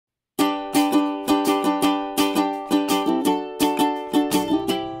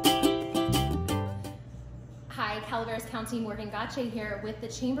County Morgan Gache here with the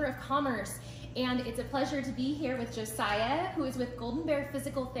Chamber of Commerce, and it's a pleasure to be here with Josiah, who is with Golden Bear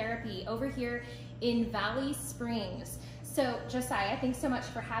Physical Therapy over here in Valley Springs. So Josiah, thanks so much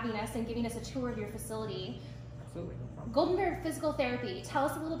for having us and giving us a tour of your facility. Absolutely, no problem. Golden Bear Physical Therapy, tell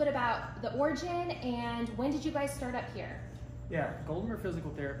us a little bit about the origin and when did you guys start up here? Yeah, Golden Bear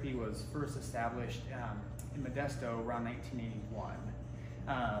Physical Therapy was first established in Modesto around 1981.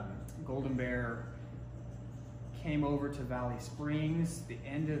 Golden Bear came over to Valley Springs the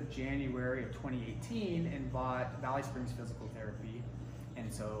end of January of 2018 and bought Valley Springs Physical Therapy,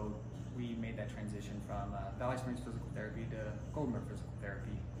 and so we made that transition from Valley Springs Physical Therapy to Golden Bear Physical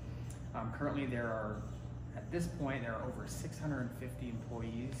Therapy. Currently at this point, there are over 650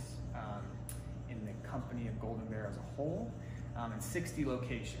 employees in the company of Golden Bear as a whole, and 60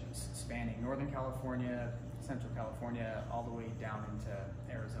 locations spanning Northern California, Central California, all the way down into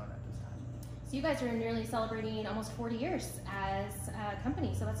Arizona at this time. So you guys are nearly celebrating almost 40 years as a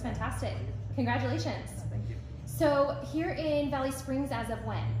company, so that's fantastic. Congratulations. Thank you. So here in Valley Springs as of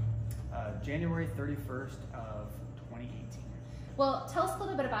when? January 31st of 2018. Well, tell us a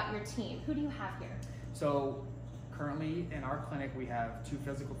little bit about your team. Who do you have here? So currently in our clinic we have two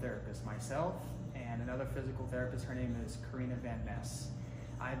physical therapists, myself and another physical therapist. Her name is Karina Van Ness.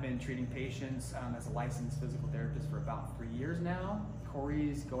 I've been treating patients as a licensed physical therapist for about 3 years now.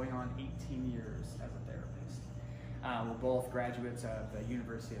 Corey's going on 18 years as a therapist. We're both graduates of the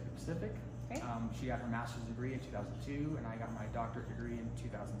University of the Pacific. Great. She got her master's degree in 2002 and I got my doctorate degree in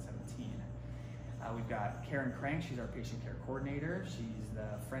 2017. We've got Karen Crank, she's our patient care coordinator. She's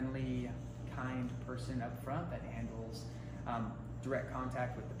the friendly, kind person up front that handles direct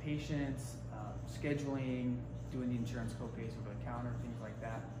contact with the patients, scheduling, doing the insurance co-pays over the counter, things like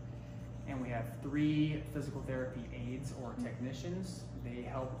that. And we have 3 physical therapy aides or technicians. They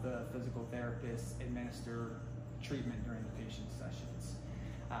help the physical therapists administer treatment during the patient sessions.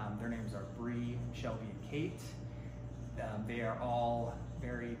 Their names are Bree, Shelby, and Kate. They are all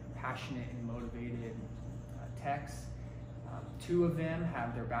very passionate and motivated techs. 2 of them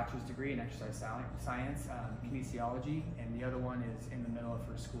have their bachelor's degree in exercise science, kinesiology, and the other one is in the middle of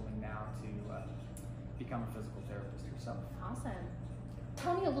her schooling now to become a physical therapist herself. Awesome.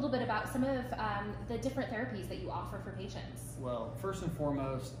 Tell me a little bit about some of the different therapies that you offer for patients. Well, first and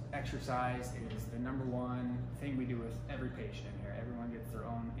foremost, exercise is the #1 thing we do with every patient in here. Everyone gets their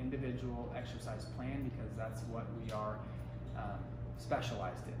own individual exercise plan because that's what we are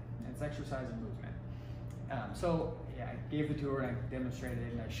specialized in. It's exercise and movement. So yeah, I gave the tour and I demonstrated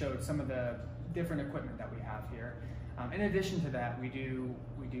it and I showed some of the different equipment that we have here. In addition to that, we do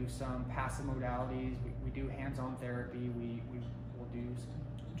some passive modalities. We do hands-on therapy. We will do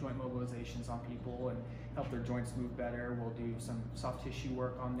joint mobilizations on people and help their joints move better. We'll do some soft tissue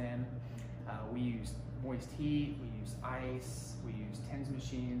work on them. We use moist heat. We use ice. We use TENS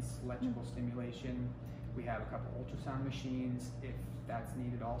machines, electrical stimulation. We have a couple ultrasound machines if that's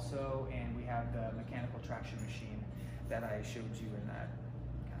needed also, and we have the mechanical traction machine that I showed you in that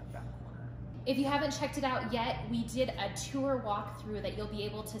kind of back corner. If you haven't checked it out yet, we did a tour walkthrough that you'll be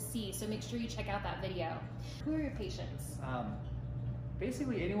able to see, so make sure you check out that video. Who are your patients?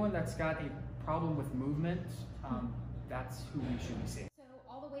 Basically anyone that's got a problem with movement, that's who we should be seeing. So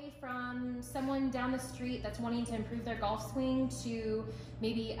all the way from someone down the street that's wanting to improve their golf swing to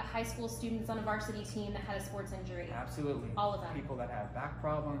maybe a high school student on a varsity team that had a sports injury. Absolutely. All of them. People that have back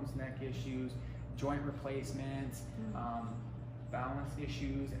problems, neck issues, joint replacements, balance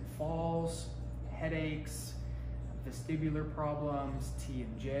issues and falls, headaches, vestibular problems,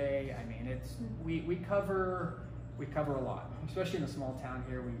 TMJ. I mean, it's we cover a lot, especially in a small town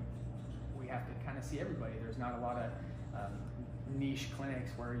here. We have to kind of see everybody. There's not a lot of niche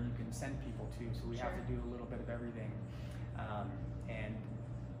clinics where you can send people to, so we have to do a little bit of everything. And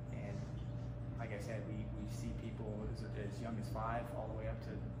like I said, we see people as young as 5 all the way up to,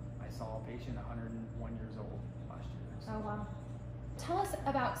 I saw a patient 101 years old last year. So. Oh wow. Tell us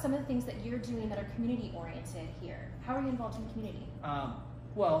about some of the things that you're doing that are community oriented here. How are you involved in the community?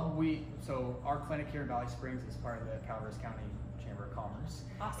 So our clinic here in Valley Springs is part of the Calaveras County Chamber of Commerce.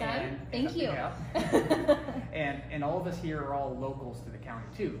 Awesome. Thank you. Yeah. and all of us here are all locals to the county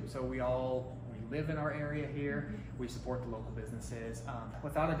too. So we live in our area here. We support the local businesses.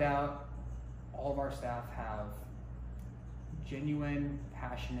 Without a doubt, all of our staff have genuine,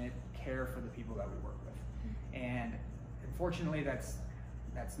 passionate care for the people that we work with. And unfortunately, that's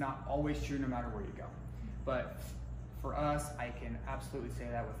not always true no matter where you go. But for us, I can absolutely say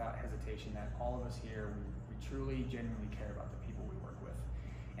that without hesitation, that all of us here, we truly, genuinely care about the people we work with.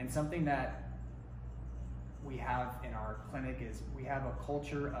 And something that we have in our clinic is we have a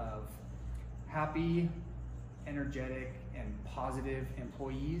culture of happy, energetic and positive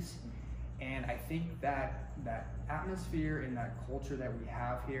employees. And I think that atmosphere and that culture that we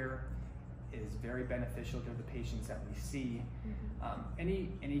have here is very beneficial to the patients that we see.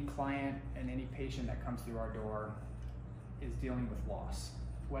 Any client and any patient that comes through our door is dealing with loss,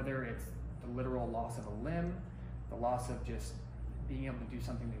 whether it's the literal loss of a limb, the loss of just being able to do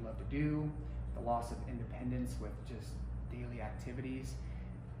something they love to do, the loss of independence with just daily activities.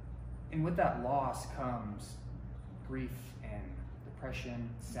 And with that loss comes grief and depression,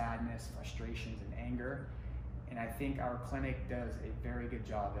 sadness, frustrations, and anger. And I think our clinic does a very good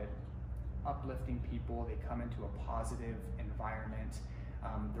job at uplifting people. They come into a positive environment.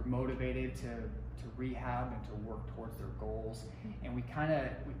 They're motivated to rehab and to work towards their goals. And we kind of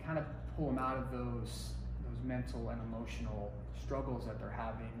pull them out of those mental and emotional struggles that they're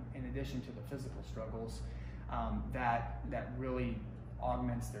having, in addition to the physical struggles, that really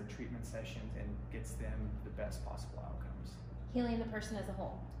augments their treatment sessions and gets them the best possible outcomes. Healing the person as a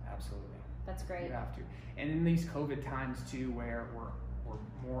whole. Absolutely. That's great. You have to. And in these COVID times too, where we're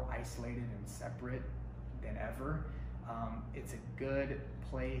more isolated and separate than ever, it's a good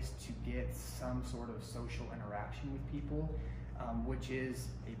place to get some sort of social interaction with people, which is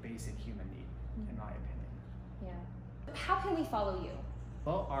a basic human need, in my opinion. Yeah. How can we follow you?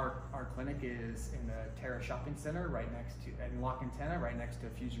 Well, our clinic is in the Terra Shopping Center, right next to in La Quintana, right next to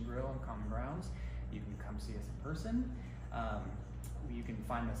Fusion Grill and Common Grounds. You can come see us in person. You can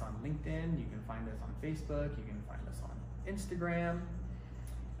find us on LinkedIn. You can find us on Facebook. You can find us on Instagram,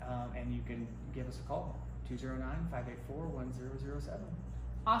 and you can give us a call, 209-584-1007.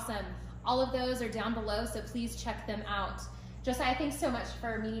 Awesome. All of those are down below, so please check them out. Josiah, thanks so much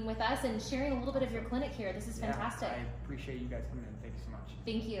for meeting with us and sharing a little bit of your clinic here. This is fantastic. I appreciate you guys coming in. Thank you so much.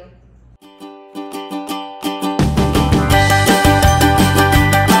 Thank you.